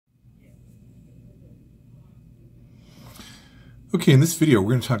Okay, in this video we're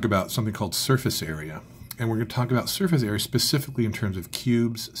going to talk about something called surface area. And we're going to talk about surface area specifically in terms of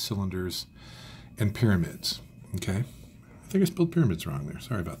cubes, cylinders, and pyramids. Okay? I think I spelled pyramids wrong there.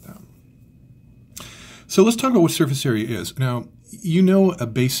 Sorry about that. So let's talk about what surface area is. Now, you know a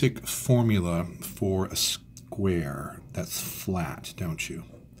basic formula for a square that's flat, don't you?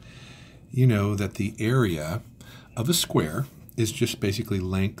 You know that the area of a square is just basically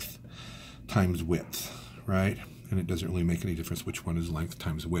length times width, right? And it doesn't really make any difference which one is length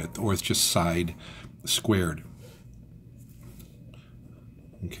times width, or it's just side squared.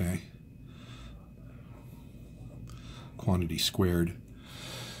 Okay? Quantity squared.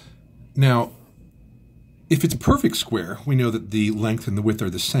 Now, if it's a perfect square, we know that the length and the width are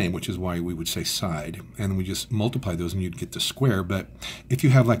the same, which is why we would say side, and we just multiply those and you'd get the square. But if you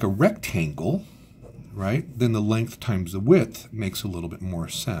have like a rectangle, right, then the length times the width makes a little bit more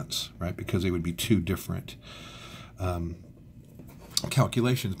sense, right, because they would be two different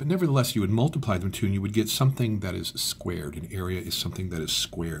calculations. But nevertheless, you would multiply them two and you would get something that is squared. An area is something that is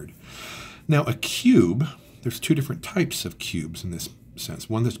squared. Now, a cube, there's two different types of cubes in this sense.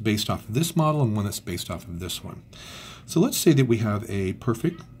 One that's based off of this model and one that's based off of this one. So let's say that we have a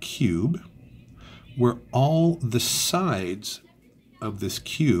perfect cube where all the sides of this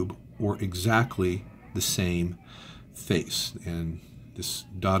cube were exactly the same face. And this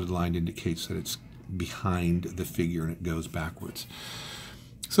dotted line indicates that it's behind the figure and it goes backwards.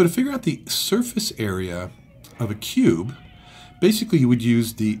 So to figure out the surface area of a cube, basically you would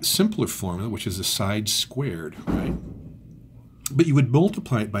use the simpler formula, which is the side squared, right? But you would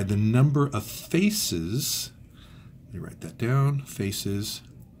multiply it by the number of faces, let me write that down, faces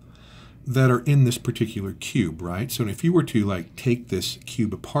that are in this particular cube, right? So if you were to like take this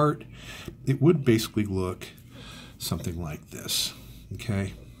cube apart, it would basically look something like this,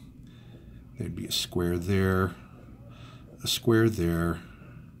 okay? There'd be a square there, a square there,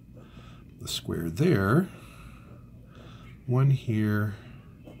 a square there, one here,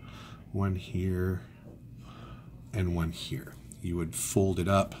 and one here. You would fold it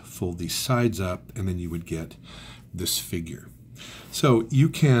up, fold these sides up, and then you would get this figure. So you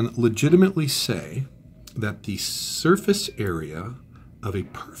can legitimately say that the surface area of a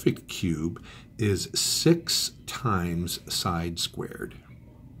perfect cube is 6 times side squared.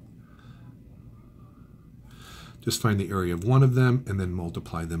 Just find the area of one of them and then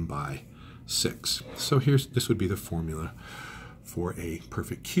multiply them by 6. So this would be the formula for a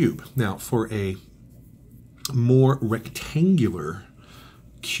perfect cube. Now, for a more rectangular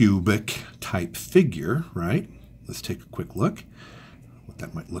cubic type figure, right? Let's take a quick look what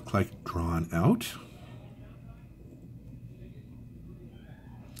that might look like drawn out.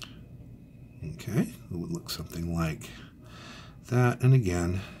 Okay, it would look something like that, and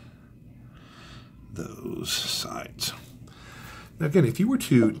again, those sides. Now again, if you were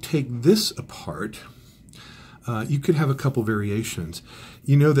to take this apart, you could have a couple variations.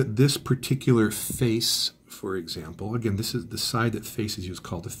 You know that this particular face, for example, again, this is the side that faces you is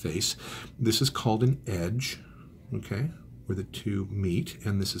called a face. This is called an edge, okay, where the two meet,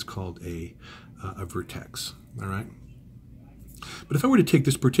 and this is called a vertex, all right? But if I were to take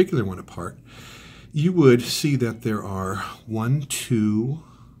this particular one apart, you would see that there are 1, 2,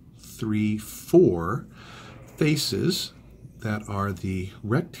 3, 4 faces that are the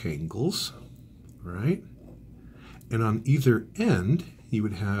rectangles, right? And on either end, you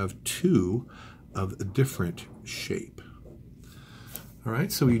would have 2 of a different shape. All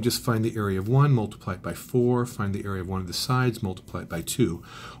right, so you just find the area of one, multiply it by 4, find the area of one of the sides, multiply it by 2.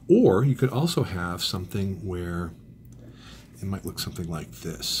 Or you could also have something where it might look something like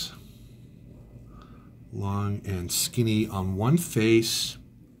this. Long and skinny on one face,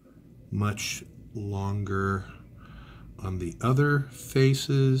 much longer on the other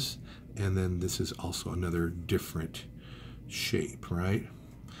faces, and then this is also another different shape, right?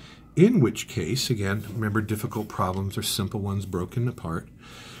 In which case, again, remember difficult problems are simple ones broken apart.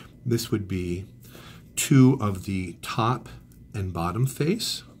 This would be 2 of the top and bottom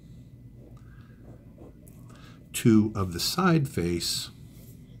face, 2 of the side face,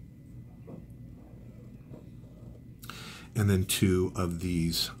 and then 2 of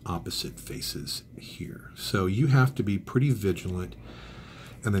these opposite faces here. So you have to be pretty vigilant,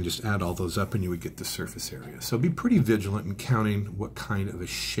 and then just add all those up and you would get the surface area. So be pretty vigilant in counting what kind of a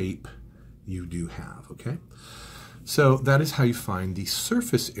shape you do have, okay? So that is how you find the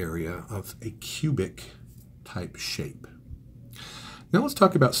surface area of a cubic type shape. Now let's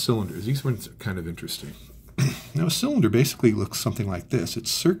talk about cylinders. These ones are kind of interesting. Now a cylinder basically looks something like this.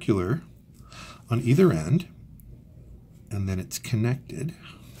 It's circular on either end, and then it's connected,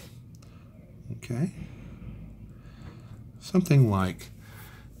 okay? something like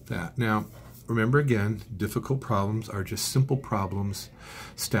that. Now, remember again, difficult problems are just simple problems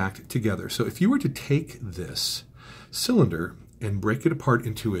stacked together. So if you were to take this cylinder and break it apart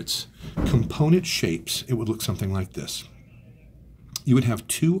into its component shapes, it would look something like this. You would have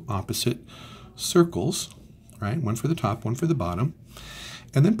two opposite circles, right? One for the top, one for the bottom.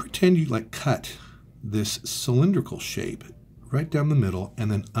 And then pretend you like cut this cylindrical shape right down the middle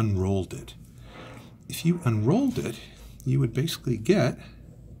and then unrolled it. If you unrolled it, you would basically get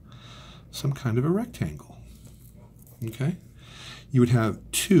some kind of a rectangle. Okay? You would have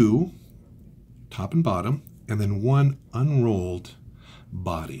two, top and bottom, and then one unrolled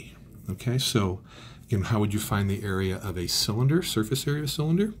body. Okay, so again, how would you find the area of a cylinder, surface area of a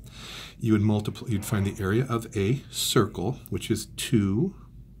cylinder? You would multiply, you'd find the area of a circle, which is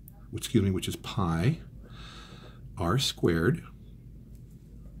which is pi r squared.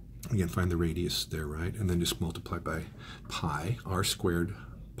 Again, find the radius there, right? And then just multiply by pi r squared,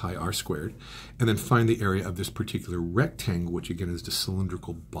 and then find the area of this particular rectangle, which again is the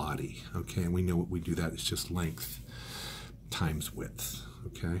cylindrical body. Okay, and we know what we do that, it's just length times width.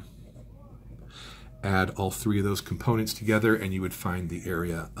 Okay, add all three of those components together and you would find the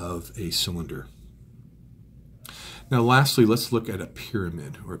area of a cylinder. Now lastly, let's look at a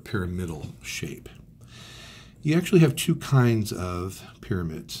pyramid or a pyramidal shape. You actually have two kinds of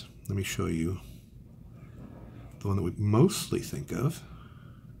pyramids. Let me show you the one that we mostly think of.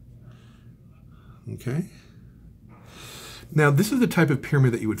 Okay. Now this is the type of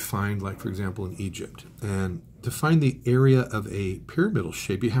pyramid that you would find, like for example in Egypt. And to find the area of a pyramidal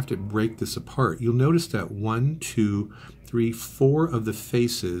shape, you have to break this apart. You'll notice that 1, 2, 3, 4 of the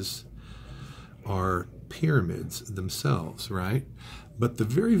faces are pyramids themselves, right? But the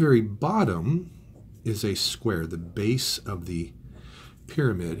very, very bottom is a square. The base of the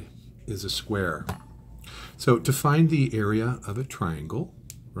pyramid is a square. So to find the area of a triangle,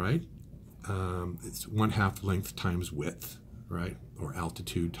 right, it's 1/2 length times width, right, or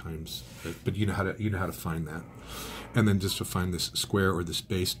altitude times, but you know how to find that. And then just to find this square or this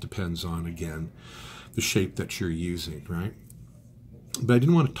base depends on, again, the shape that you're using, right? But I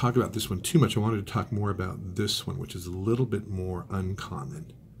didn't want to talk about this one too much. I wanted to talk more about this one, which is a little bit more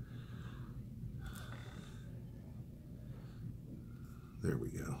uncommon. There we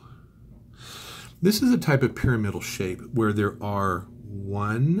go. This is a type of pyramidal shape where there are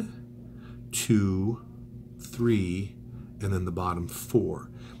 1, 2, 3, and then the bottom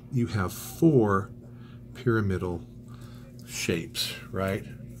 4. You have 4 pyramidal shapes, right?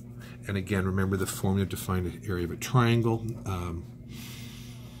 And again, remember the formula to find an area of a triangle.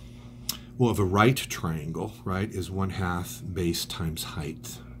 Well, of a right triangle, right, is 1/2 base times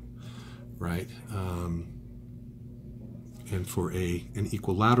height, right? And for an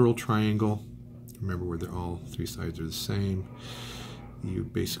equilateral triangle, remember where they're all 3 sides are the same, you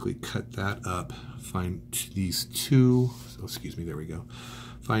basically cut that up, find these two, oh, excuse me, there we go.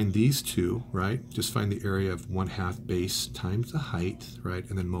 Find these two, right? Just find the area of 1/2 base times the height, right?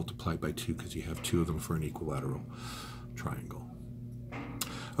 And then multiply by 2 because you have 2 of them for an equilateral triangle.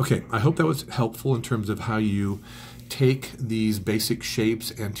 Okay, I hope that was helpful in terms of how you take these basic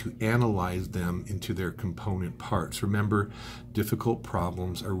shapes and to analyze them into their component parts. Remember, difficult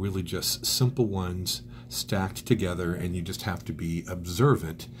problems are really just simple ones stacked together, and you just have to be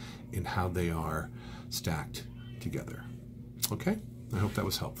observant in how they are stacked together. Okay, I hope that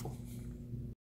was helpful.